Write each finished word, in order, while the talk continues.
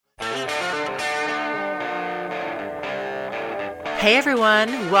Hey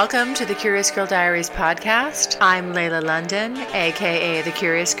everyone, welcome to the Curious Girl Diaries podcast. I'm Layla London, aka The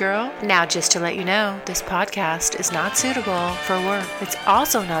Curious Girl. Now, just to let you know, this podcast is not suitable for work. It's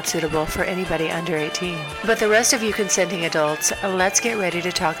also not suitable for anybody under 18. But the rest of you consenting adults, let's get ready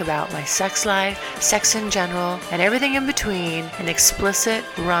to talk about my sex life, sex in general, and everything in between in explicit,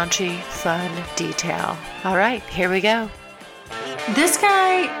 raunchy, fun detail. All right, here we go. This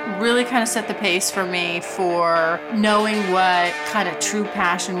guy really kind of set the pace for me for knowing what kind of true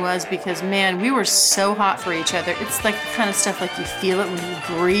passion was because, man, we were so hot for each other. It's like the kind of stuff like you feel it when you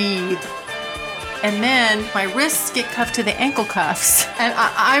breathe. And then my wrists get cuffed to the ankle cuffs and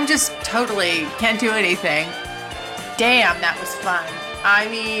I'm just totally can't do anything. Damn, that was fun. I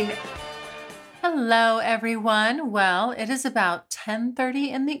mean, hello everyone. Well, it is about 10:30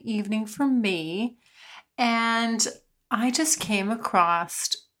 in the evening for me and I just came across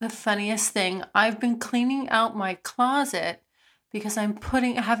the funniest thing. I've been cleaning out my closet because I'm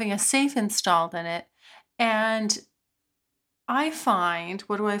having a safe installed in it. And I find,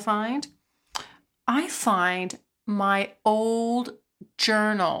 what do I find? I find my old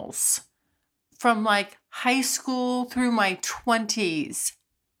journals from like high school through my 20s.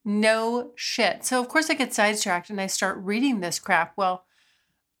 No shit. So of course I get sidetracked and I start reading this crap. Well,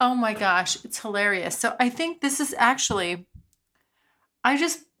 oh my gosh, it's hilarious. So I think this is actually, I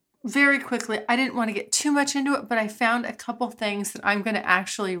just very quickly, I didn't want to get too much into it, but I found a couple things that I'm going to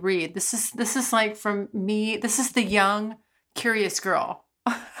actually read. This is like from me, this is the young curious girl.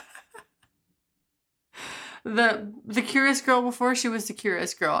 The curious girl before she was the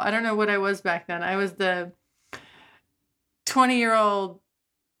curious girl. I don't know what I was back then. I was the 20-year-old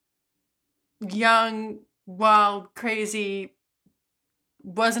young, wild, crazy,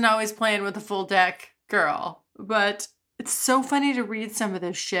 wasn't always playing with a full deck girl, but it's so funny to read some of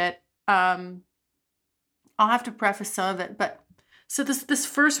this shit. I'll have to preface some of it, but so this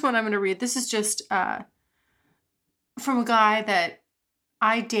first one I'm going to read, this is just from a guy that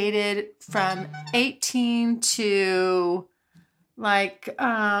I dated from 18 to like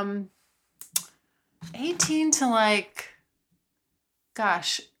 18 to like,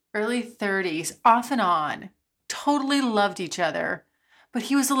 gosh, early 30s, off and on. Totally loved each other. But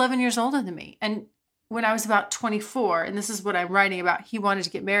he was 11 years older than me. And when I was about 24, and this is what I'm writing about, he wanted to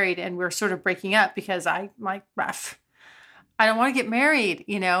get married and we're sort of breaking up because I don't want to get married,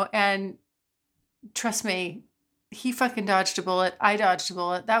 you know? And trust me, he fucking dodged a bullet. I dodged a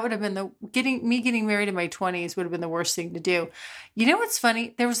bullet. That would have been getting married in my 20s would have been the worst thing to do. You know what's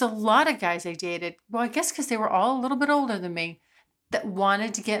funny? There was a lot of guys I dated. Well, I guess because they were all a little bit older than me that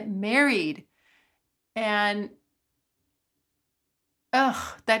wanted to get married. And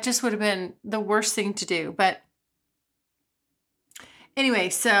that just would have been the worst thing to do. But anyway,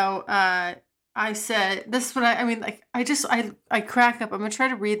 so I said, this is what I mean, like, I crack up. I'm going to try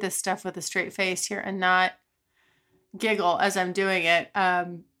to read this stuff with a straight face here and not giggle as I'm doing it.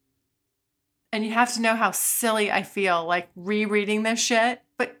 And you have to know how silly I feel, like rereading this shit.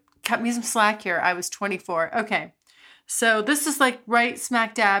 But cut me some slack here. I was 24. Okay. So this is like right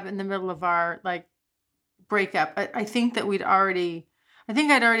smack dab in the middle of our like breakup. I think that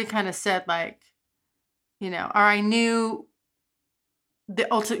I'd already kind of said like, you know, or I knew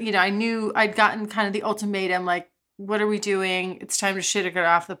I knew I'd gotten kind of the ultimatum, like, what are we doing? It's time to shit or get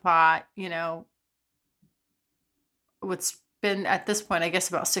off the pot. You know, what's been at this point, I guess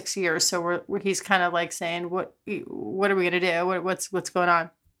about 6 years. So he's kind of like saying, what are we going to do? What's going on?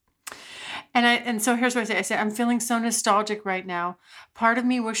 And so here's what I say. I'm feeling so nostalgic right now. Part of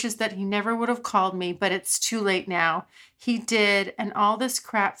me wishes that he never would have called me, but it's too late now. He did, and all this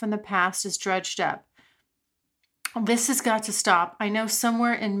crap from the past is dredged up. This has got to stop. I know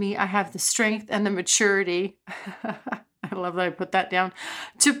somewhere in me I have the strength and the maturity. I love that I put that down.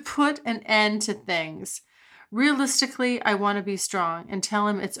 To put an end to things. Realistically, I want to be strong and tell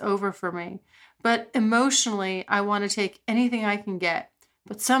him it's over for me. But emotionally, I want to take anything I can get.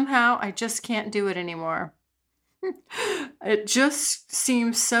 But somehow I just can't do it anymore. It just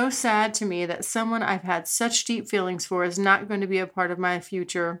seems so sad to me that someone I've had such deep feelings for is not going to be a part of my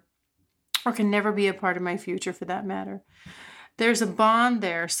future, or can never be a part of my future for that matter. There's a bond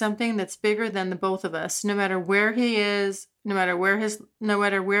there, something that's bigger than the both of us. No matter where he is, no matter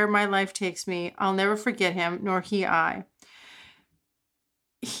where my life takes me, I'll never forget him, nor he I.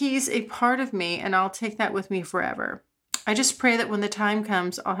 He's a part of me, and I'll take that with me forever. I just pray that when the time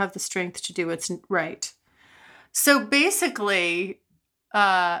comes, I'll have the strength to do what's right. So basically,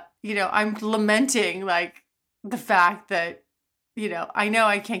 I'm lamenting like the fact that, I know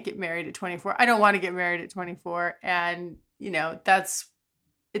I can't get married at 24. I don't want to get married at 24. And,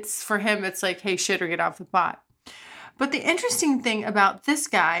 it's for him, it's like, hey, shit or get off the pot. But the interesting thing about this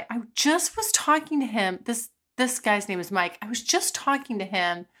guy, I just was talking to him. This guy's name is Mike. I was just talking to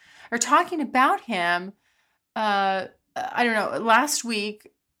him or talking about him. I don't know, last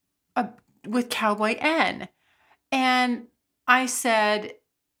week with Cowboy N. And I said,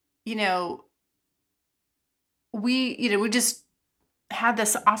 we just had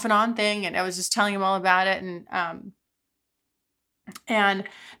this off and on thing, and I was just telling him all about it. And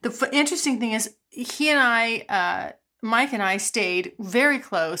the interesting thing is he and I, Mike and I stayed very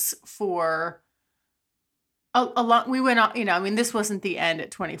close for a long, we went on, this wasn't the end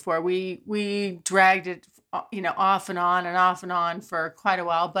at 24. We dragged it, off and on for quite a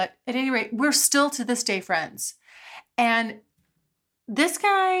while. But at any rate, we're still to this day friends. And this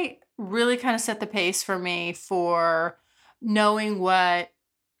guy really kind of set the pace for me for knowing what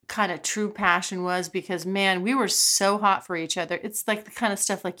kind of true passion was, because man, we were so hot for each other. It's like the kind of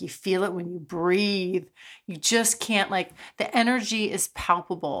stuff, like you feel it when you breathe. You just can't, like, the energy is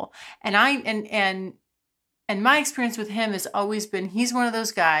palpable. And and my experience with him has always been, he's one of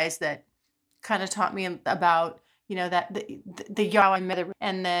those guys that kind of taught me about, that the how I met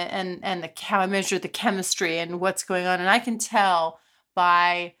and the how I measure the chemistry and what's going on. And I can tell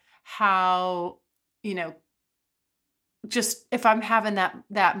by how, just if I'm having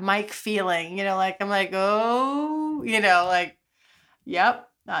that Mike feeling, like I'm like, oh, like, yep,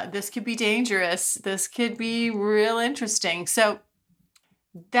 this could be dangerous. This could be real interesting. So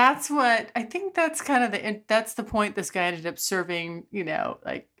that's what I think. That's kind of that's the point this guy ended up serving,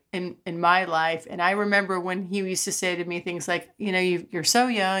 like in my life. And I remember when he used to say to me things like, you're so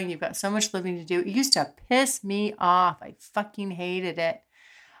young, you've got so much living to do. It used to piss me off. I fucking hated it.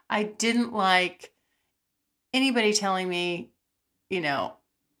 I didn't like anybody telling me,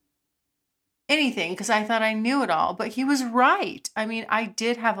 anything, because I thought I knew it all. But he was right. I mean, I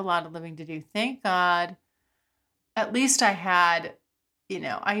did have a lot of living to do. Thank God. At least I had,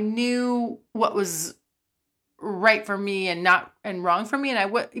 I knew what was right for me and wrong for me. And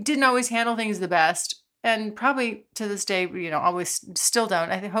I didn't always handle things the best. And probably to this day, always still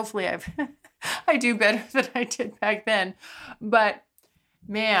don't. I think hopefully I do better than I did back then. But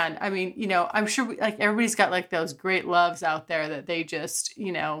man, I mean, I'm sure like everybody's got like those great loves out there that they just,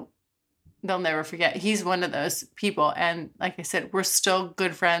 they'll never forget. He's one of those people. And like I said, we're still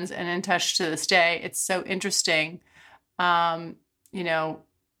good friends and in touch to this day. It's so interesting.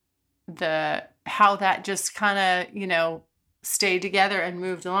 How that just kind of, stayed together and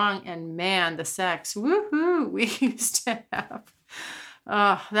moved along. And man, the sex, woohoo, we used to have.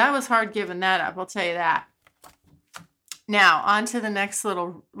 Oh, that was hard giving that up. I'll tell you that. Now, on to the next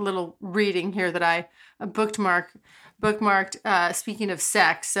little reading here that I bookmarked, speaking of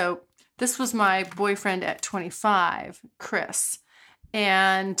sex. So this was my boyfriend at 25, Chris.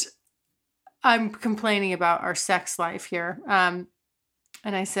 And I'm complaining about our sex life here. And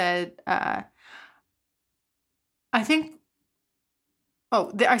I said, I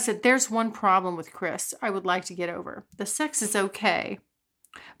said, there's one problem with Chris I would like to get over. The sex is okay,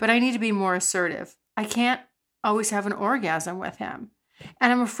 but I need to be more assertive. I can't always have an orgasm with him.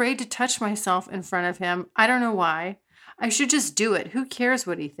 And I'm afraid to touch myself in front of him. I don't know why. I should just do it. Who cares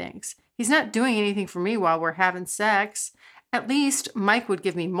what he thinks? He's not doing anything for me while we're having sex. At least Mike would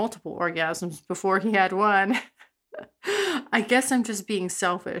give me multiple orgasms before he had one. I guess I'm just being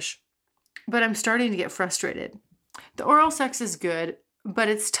selfish, but I'm starting to get frustrated. The oral sex is good, but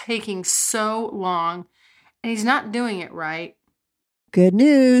it's taking so long and he's not doing it right. Good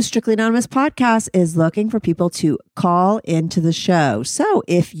news. Strictly Anonymous Podcast is looking for people to call into the show. So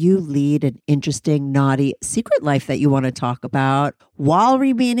if you lead an interesting, naughty secret life that you want to talk about while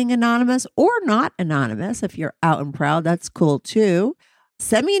remaining anonymous or not anonymous, if you're out and proud, that's cool too.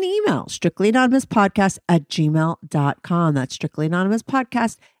 Send me an email, strictlyanonymouspodcast@gmail.com. That's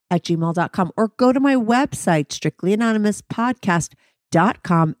strictlyanonymouspodcast@gmail.com. Or go to my website,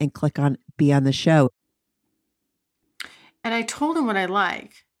 strictlyanonymouspodcast.com, and click on Be on the Show. And I told him what I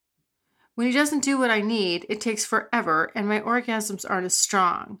like. When he doesn't do what I need, it takes forever and my orgasms aren't as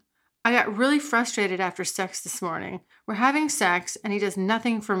strong. I got really frustrated after sex this morning. We're having sex and he does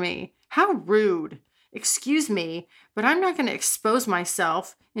nothing for me. How rude. Excuse me, but I'm not going to expose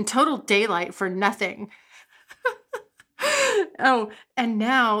myself in total daylight for nothing. Oh, and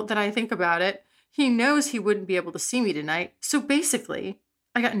now that I think about it, he knows he wouldn't be able to see me tonight. So basically,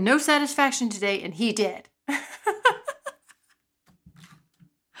 I got no satisfaction today and he did.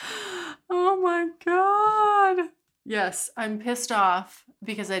 Oh my God. Yes, I'm pissed off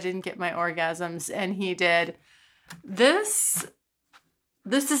because I didn't get my orgasms and he did. This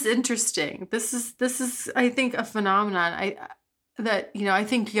is interesting. This is I think a phenomenon. I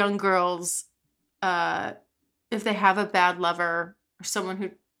think young girls if they have a bad lover or someone who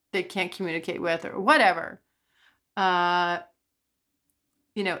they can't communicate with or whatever, you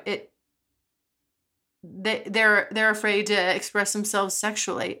know, they're afraid to express themselves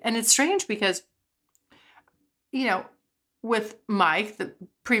sexually. And it's strange because, you know, with Mike, the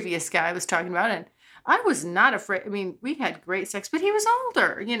previous guy I was talking about, and I was not afraid. I mean, we had great sex, but he was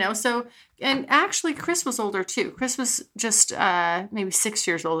older, you know, so, and actually Chris was older too. Chris was just maybe 6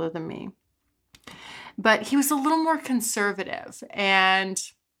 years older than me, but he was a little more conservative. And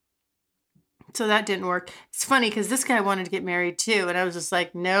so that didn't work. It's funny because this guy wanted to get married too. And I was just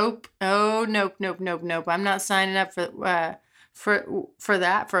like, nope. Oh, nope, nope, nope, nope. I'm not signing up for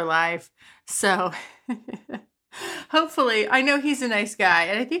that for life. So hopefully, I know he's a nice guy,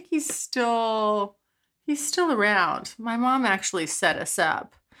 and I think he's still around. My mom actually set us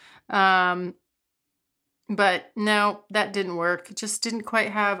up. But no, that didn't work. It just didn't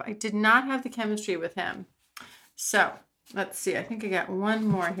quite I did not have the chemistry with him. So let's see. I think I got one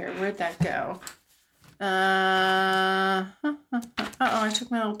more here. Where'd that go? I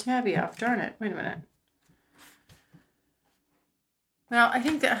took my little tabby off. Darn it. Wait a minute. Well, I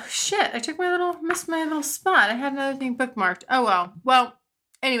think that, shit, missed my little spot. I had another thing bookmarked. Oh, well. Well,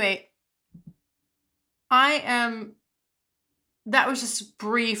 anyway, that was just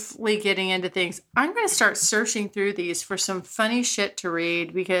briefly getting into things. I'm going to start searching through these for some funny shit to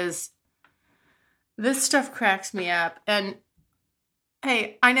read because this stuff cracks me up. And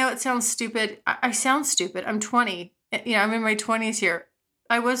hey, I know it sounds stupid. I sound stupid. I'm 20. You know, I'm in my 20s here.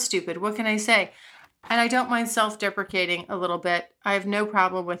 I was stupid. What can I say? And I don't mind self-deprecating a little bit. I have no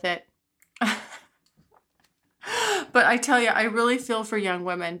problem with it. But I tell you, I really feel for young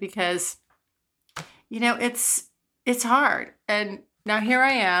women because, you know, it's hard. And now here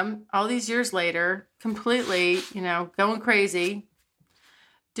I am, all these years later, completely, you know, going crazy,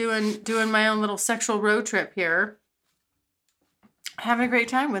 doing my own little sexual road trip here, having a great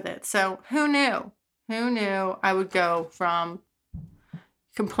time with it. So who knew? Who knew I would go from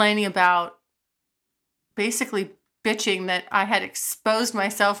complaining about basically bitching that I had exposed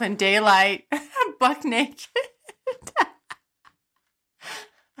myself in daylight, buck naked.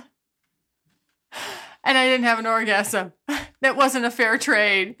 And I didn't have an orgasm. That wasn't a fair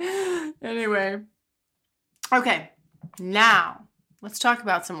trade. Anyway. Okay. Now, let's talk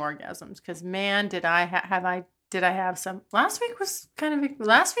about some orgasms. Because man, did I have some. Last week was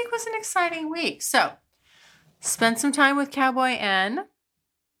an exciting week. So, spent some time with Cowboy N.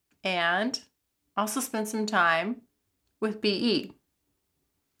 And also spent some time with BE.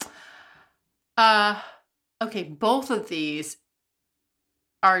 Okay, both of these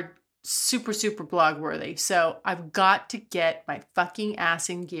are super, super blog worthy. So I've got to get my fucking ass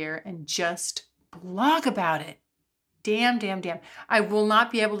in gear and just blog about it. Damn. I will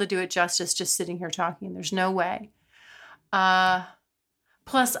not be able to do it justice just sitting here talking. There's no way.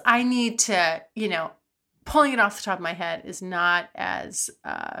 Plus I need to, you know, pulling it off the top of my head is not as,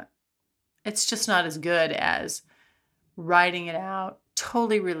 it's just not as good as writing it out,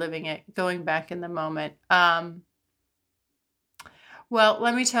 totally reliving it, going back in the moment. Well,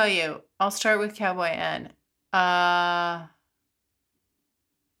 let me tell you, I'll start with Cowboy N.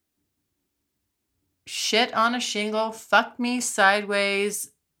 Shit on a shingle, fucked me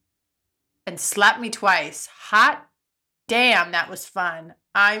sideways, and slapped me twice. Hot damn, that was fun.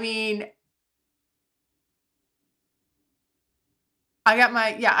 I mean,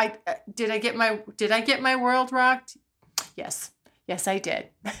 did I get my world rocked? Yes, I did.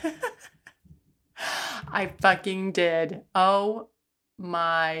 I fucking did. Oh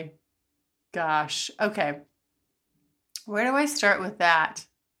my gosh. Okay. Where do I start with that?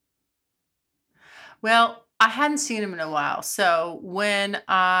 Well, I hadn't seen him in a while. So when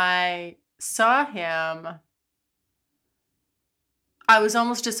I saw him, I was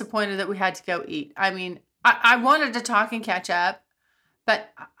almost disappointed that we had to go eat. I mean, I wanted to talk and catch up,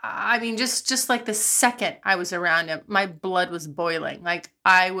 but I mean, just like the second I was around him, my blood was boiling. Like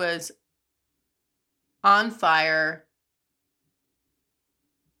I was on fire,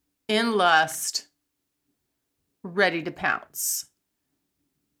 in lust, ready to pounce.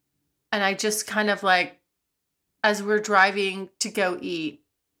 And I just kind of like, as we're driving to go eat,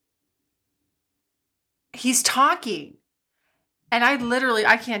 he's talking. And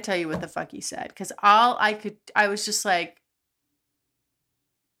I can't tell you what the fuck he said. Because I was just like,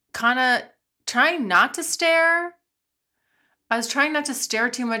 kind of trying not to stare. I was trying not to stare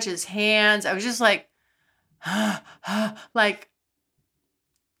too much at his hands. I was just like, like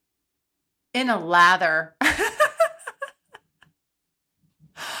in a lather.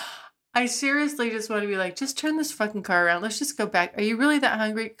 I seriously just want to be like, just turn this fucking car around. Let's just go back. Are you really that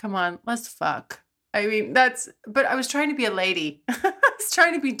hungry? Come on, let's fuck. I mean, but I was trying to be a lady. I was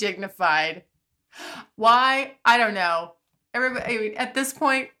trying to be dignified. Why? I don't know. Everybody, I mean, at this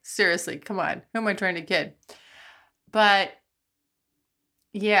point, seriously, come on. Who am I trying to kid? But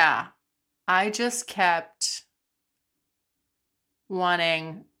yeah, I just kept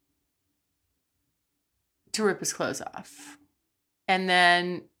wanting to rip his clothes off. And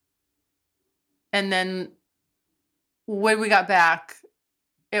then when we got back,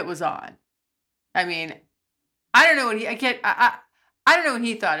 it was on. I mean, I don't know what I don't know what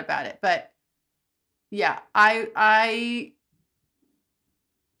he thought about it, but yeah, I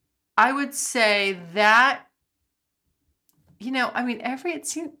would say that, I mean, it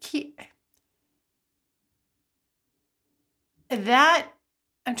seemed that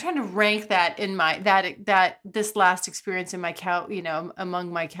I'm trying to rank that in that this last experience in my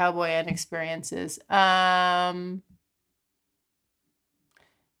among my cowboy N experiences.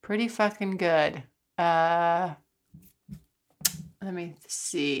 Pretty fucking good. Let me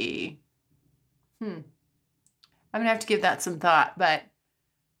see. I'm gonna have to give that some thought, but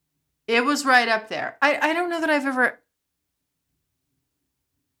it was right up there. I don't know that I'm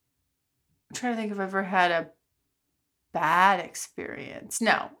trying to think if I've ever had a bad experience.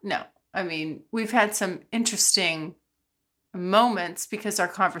 No. I mean, we've had some interesting moments because our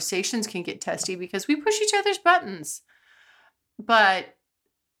conversations can get testy because we push each other's buttons. But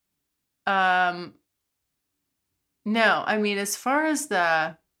no, I mean, as far as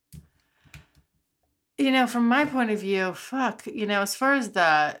from my point of view, as far as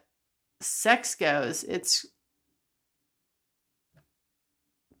the sex goes,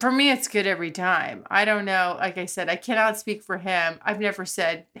 for me, it's good every time. I don't know. Like I said, I cannot speak for him. I've never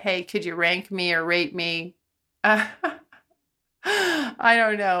said, hey, could you rank me or rate me? I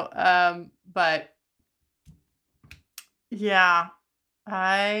don't know. But yeah,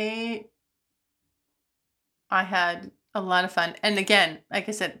 I had a lot of fun. And again, like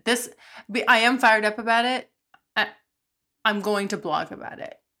I said, I am fired up about it. I'm going to blog about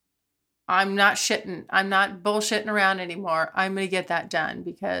it. I'm not bullshitting around anymore. I'm going to get that done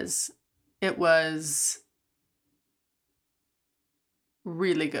because it was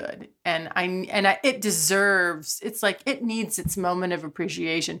really good. And it deserves, it's like, it needs its moment of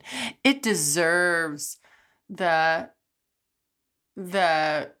appreciation. It deserves the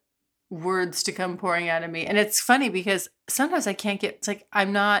words to come pouring out of me. And it's funny because sometimes I can't get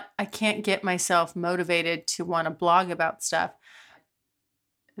myself motivated to want to blog about stuff.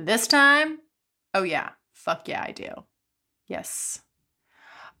 This time, oh yeah, fuck yeah, I do. Yes.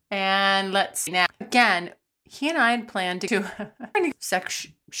 And let's see now. Again, he and I had planned to do sex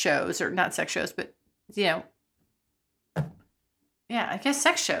shows, or not sex shows, but yeah, I guess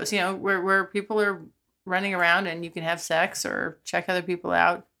sex shows, where people are running around and you can have sex or check other people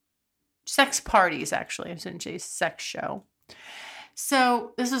out. Sex parties, actually. I shouldn't say sex show.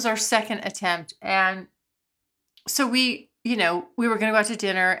 So this is our second attempt. And so we were going to go out to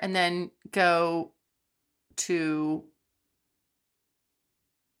dinner and then go to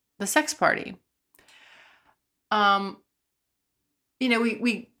the sex party. When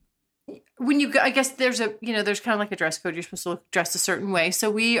you go, I guess there's there's kind of like a dress code. You're supposed to look dressed a certain way.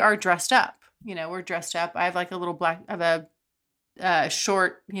 So we are dressed up. We're dressed up. I have like a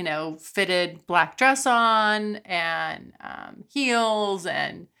short, fitted black dress on and heels,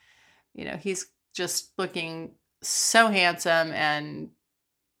 and he's just looking so handsome and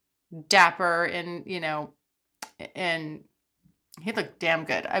dapper, and and he looked damn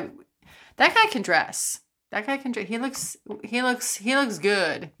good. That guy can dress. He looks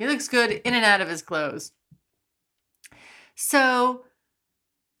good. He looks good in and out of his clothes. So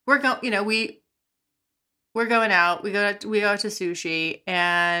we're going, we're going out. We go out to sushi,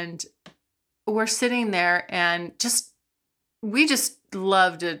 and we're sitting there, and we just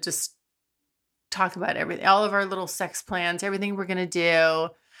love to just talk about everything, all of our little sex plans, everything we're going to do.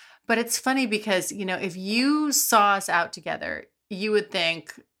 But it's funny because, if you saw us out together, you would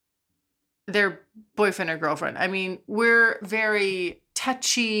think they're boyfriend or girlfriend. I mean, we're very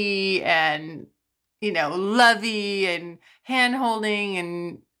touchy and, lovey and hand holding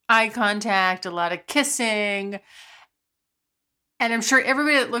and eye contact, a lot of kissing. And I'm sure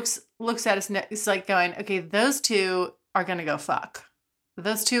everybody that looks at us is like going, okay, those two are going to go fuck.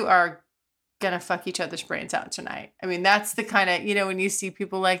 Those two are going to fuck each other's brains out tonight. I mean, that's the kind of, when you see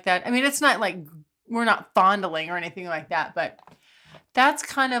people like that, I mean, it's not like we're not fondling or anything like that, but that's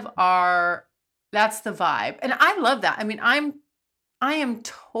kind of that's the vibe. And I love that. I mean, I am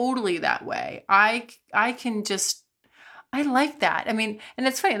totally that way. I like that. I mean, and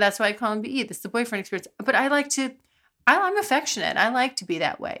it's funny. That's why I call him BE. This is the boyfriend experience. But I'm affectionate. I like to be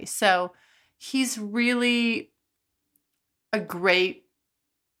that way. So he's really a great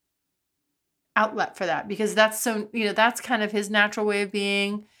outlet for that, because that's so, that's kind of his natural way of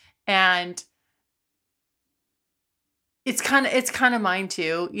being. And it's kind of mine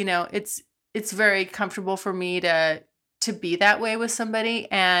too. It's very comfortable for me to be that way with somebody,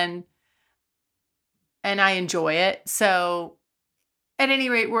 and I enjoy it. So at any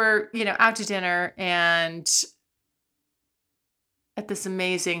rate, we're, out to dinner and at this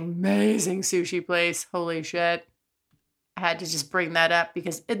amazing sushi place. Holy shit. I had to just bring that up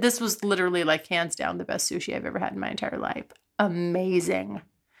because this was literally like hands down the best sushi I've ever had in my entire life. Amazing.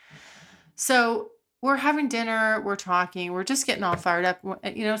 So we're having dinner, we're talking, we're just getting all fired up.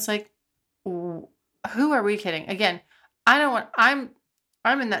 It's like, who are we kidding? Again, I'm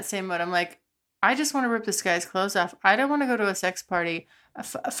in that same mode. I'm like, I just want to rip this guy's clothes off. I don't want to go to a sex party.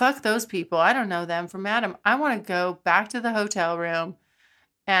 Fuck those people. I don't know them from Adam. I want to go back to the hotel room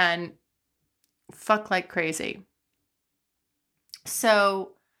and fuck like crazy.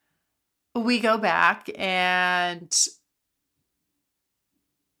 So we go back and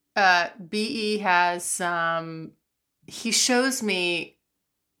BE has he shows me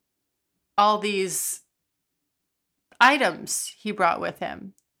all these items he brought with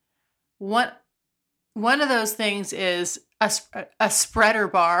him. One of those things is a spreader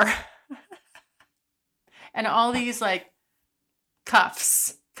bar and all these like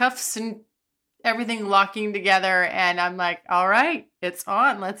cuffs and everything locking together. And I'm like, all right, it's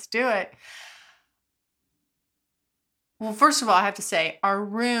on. Let's do it. Well, first of all, I have to say our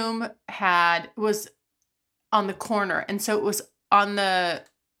room was on the corner. And so it was on the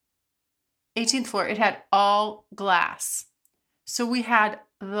 18th floor. It had all glass. So we had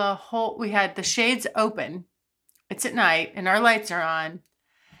the shades open. It's at night and our lights are on.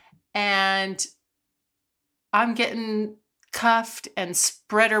 And I'm getting cuffed and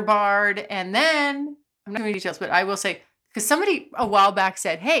spreader barred. And then, I'm not going to details, but I will say, because somebody a while back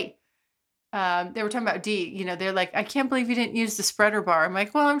said, hey, they were talking about D, they're like, I can't believe you didn't use the spreader bar. I'm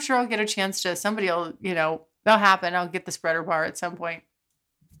like, well, I'm sure I'll get a chance to, somebody will, that'll happen. I'll get the spreader bar at some point.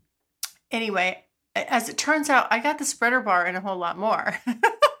 Anyway, as it turns out, I got the spreader bar and a whole lot more.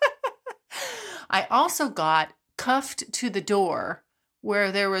 I also got cuffed to the door where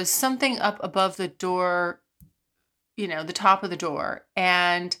there was something up above the door, the top of the door,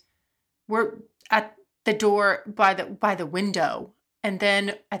 and we're at the door by the window. And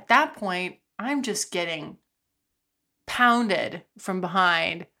then at that point, I'm just getting pounded from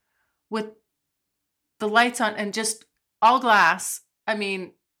behind with the lights on and just all glass. I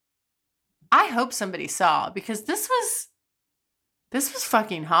mean, I hope somebody saw, because this was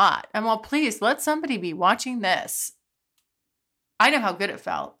fucking hot. And well, please let somebody be watching this. I know how good it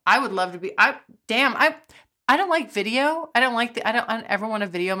felt. I would love to be. I don't like video. I don't ever want to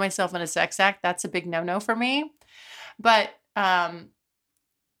video myself in a sex act. That's a big no-no for me. But I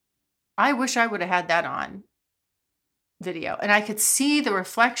wish I would have had that on video and I could see the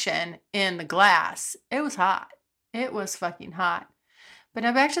reflection in the glass. It was hot. It was fucking hot. But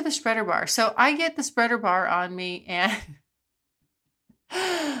now back to the spreader bar. So I get the spreader bar on me and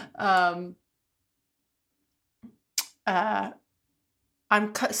I'm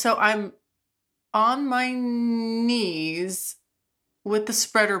on my knees with the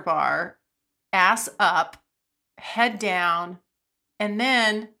spreader bar, ass up, head down, and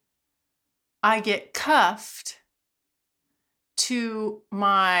then I get cuffed to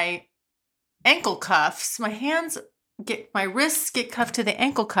my ankle cuffs. My wrists get cuffed to the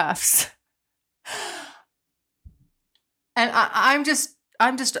ankle cuffs. And I'm just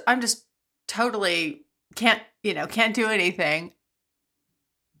totally can't do anything.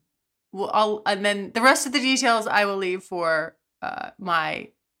 Well, and then the rest of the details I will leave for my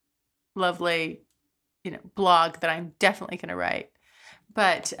lovely, blog that I'm definitely going to write.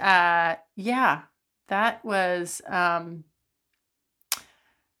 But yeah, that was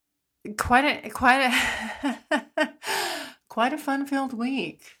quite a fun-filled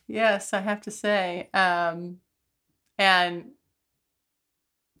week. Yes, I have to say. And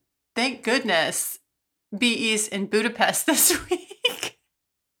thank goodness BE's in Budapest this week,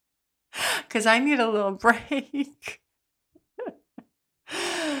 because I need a little break.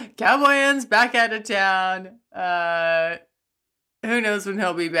 Cowboy Ann's back out of town. Who knows when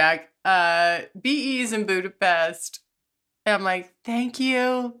he'll be back. BE's in Budapest. And I'm like, thank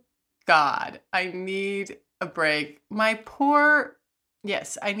you, God. I need a break.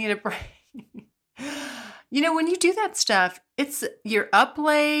 Yes, I need a break. When you do that stuff, you're up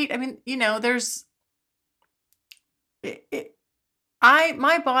late. I mean, there's,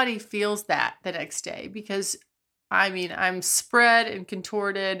 my body feels that the next day because I'm spread and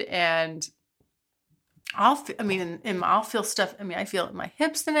contorted and I'll feel stuff. I mean, I feel it in my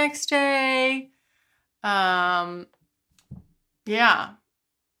hips the next day. Yeah.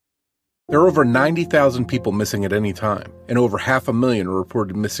 There are over 90,000 people missing at any time, and over 500,000 are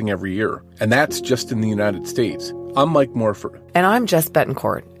reported missing every year. And that's just in the United States. I'm Mike Morford. And I'm Jess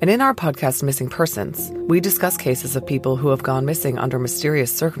Betancourt. And in our podcast, Missing Persons, we discuss cases of people who have gone missing under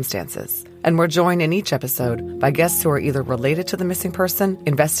mysterious circumstances. And we're joined in each episode by guests who are either related to the missing person,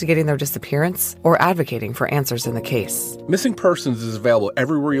 investigating their disappearance, or advocating for answers in the case. Missing Persons is available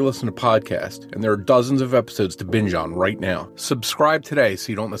everywhere you listen to podcasts, and there are dozens of episodes to binge on right now. Subscribe today so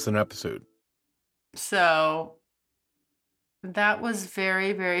you don't miss an episode. So that was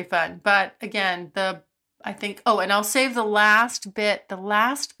very, very fun. But again, and I'll save the last bit that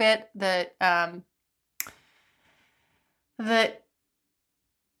that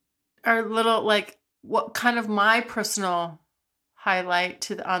are little, like, what kind of my personal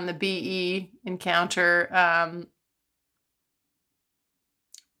highlight on the BE encounter.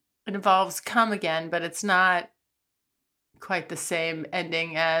 It involves Come Again, but it's not quite the same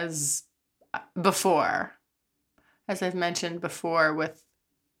ending as before, as I've mentioned before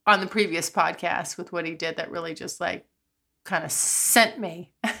on the previous podcast, with what he did that really just like kind of sent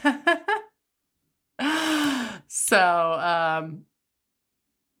me. So,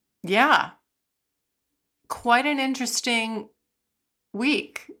 yeah, quite an interesting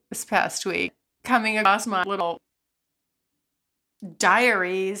week this past week, coming across my little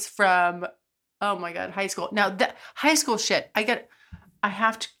diaries from, oh my God, high school. Now that high school shit, I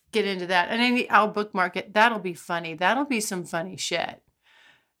have to get into that. And I'll bookmark it. That'll be funny. That'll be some funny shit.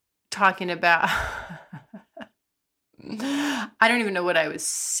 Talking about, I don't even know what I was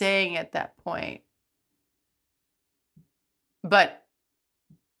saying at that point, but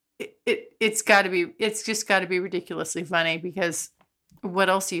it's just got to be ridiculously funny, because what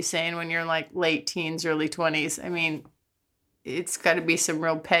else are you saying when you're like late teens, early 20s? I mean, it's got to be some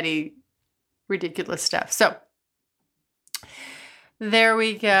real petty, ridiculous stuff. So there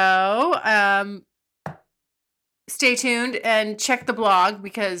we go. Stay tuned and check the blog,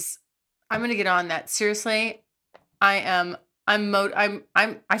 because I'm going to get on that. Seriously, I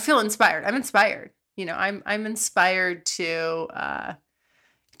feel inspired. I'm inspired. You know, I'm inspired to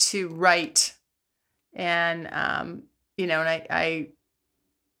write, and you know, and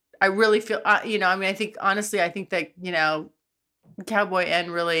I really feel, you know, I mean, I think that, you know, Cowboy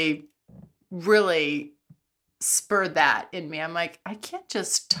N really, really spurred that in me. I'm like, I can't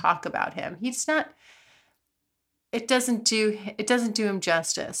just talk about him. He's not, it doesn't do him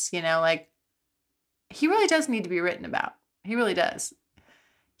justice, you know, like, he really does need to be written about. He really does.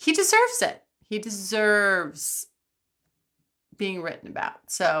 He deserves it. He deserves being written about.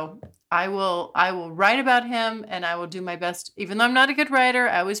 So I will write about him, and I will do my best. Even though I'm not a good writer,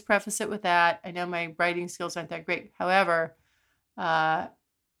 I always preface it with that. I know my writing skills aren't that great. However,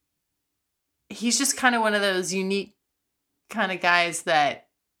 he's just kind of one of those unique kind of guys that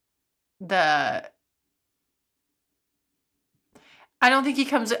I don't think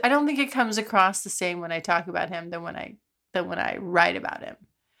it comes across the same when I talk about him than when I write about him.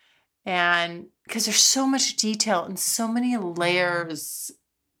 And because there's so much detail and so many layers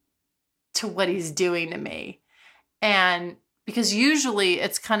to what he's doing to me. And because usually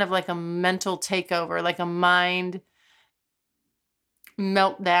it's kind of like a mental takeover, like a mind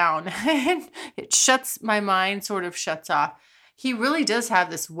meltdown. My mind sort of shuts off. He really does have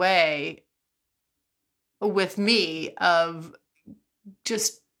this way with me of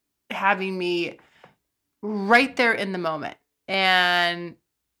just having me right there in the moment. And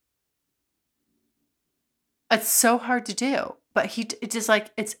it's so hard to do, but it's just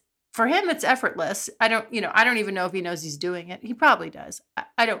like, for him, it's effortless. I don't even know if he knows he's doing it. He probably does.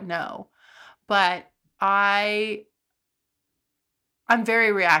 I don't know, but I'm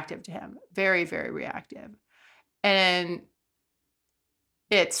very reactive to him. Very, very reactive. And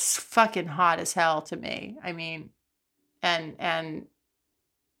it's fucking hot as hell to me. I mean, and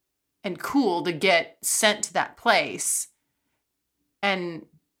cool to get sent to that place and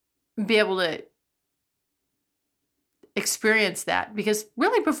be able to experience that, because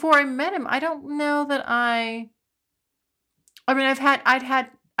really before I met him, I don't know that I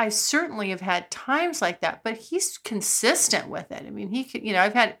certainly have had times like that, but he's consistent with it. I mean, he could, you know,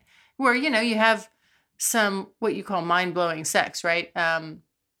 I've had where, you know, you have some, what you call mind-blowing sex, right?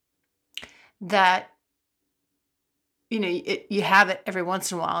 That, you know, you have it every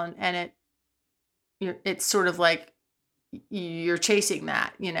once in a while, and it's sort of like you're chasing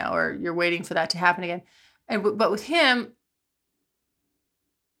that, you know, or you're waiting for that to happen again. But with him,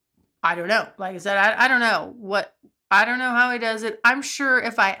 I don't know. Like I said, I don't know what. I don't know how he does it. I'm sure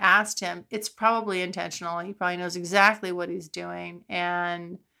if I asked him, it's probably intentional. He probably knows exactly what he's doing.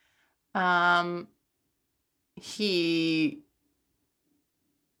 And I'm sure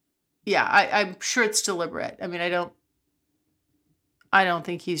it's deliberate. I mean, I don't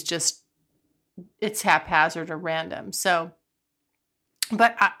think he's just, it's haphazard or random. So,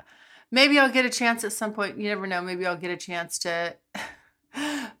 but maybe I'll get a chance at some point. You never know. Maybe I'll get a chance to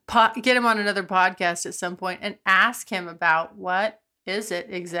get him on another podcast at some point and ask him about what is it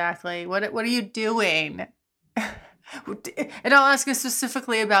exactly? What are you doing? And I'll ask him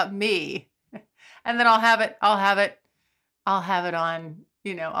specifically about me, and then I'll have it on, I'll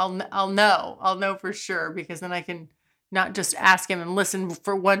know for sure, because then I can not just ask him and listen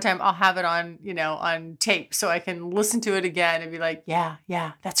for one time. I'll have it on, on tape, so I can listen to it again and be like, yeah,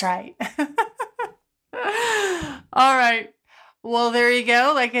 that's right. All right. Well, there you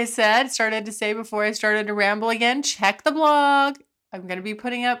go. Like I said, started to say before I started to ramble again, check the blog. I'm going to be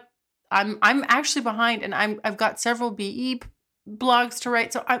putting up, I'm actually behind, and I've got several BE blogs to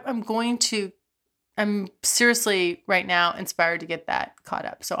write. So I'm seriously right now inspired to get that caught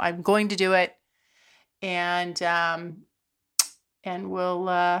up. So I'm going to do it, and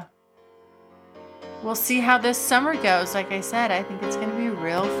we'll see how this summer goes. Like I said, I think it's going to be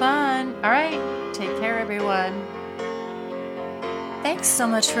real fun. All right. Take care, everyone. Thanks so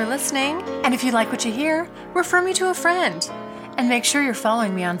much for listening. And if you like what you hear, refer me to a friend. And make sure you're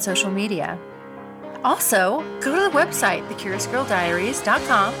following me on social media. Also, go to the website,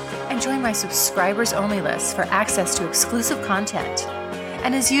 thecuriousgirldiaries.com, and join my subscribers-only list for access to exclusive content.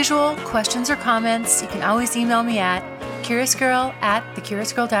 And as usual, questions or comments, you can always email me at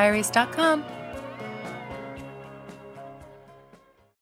curiousgirl@thecuriousgirldiaries.com.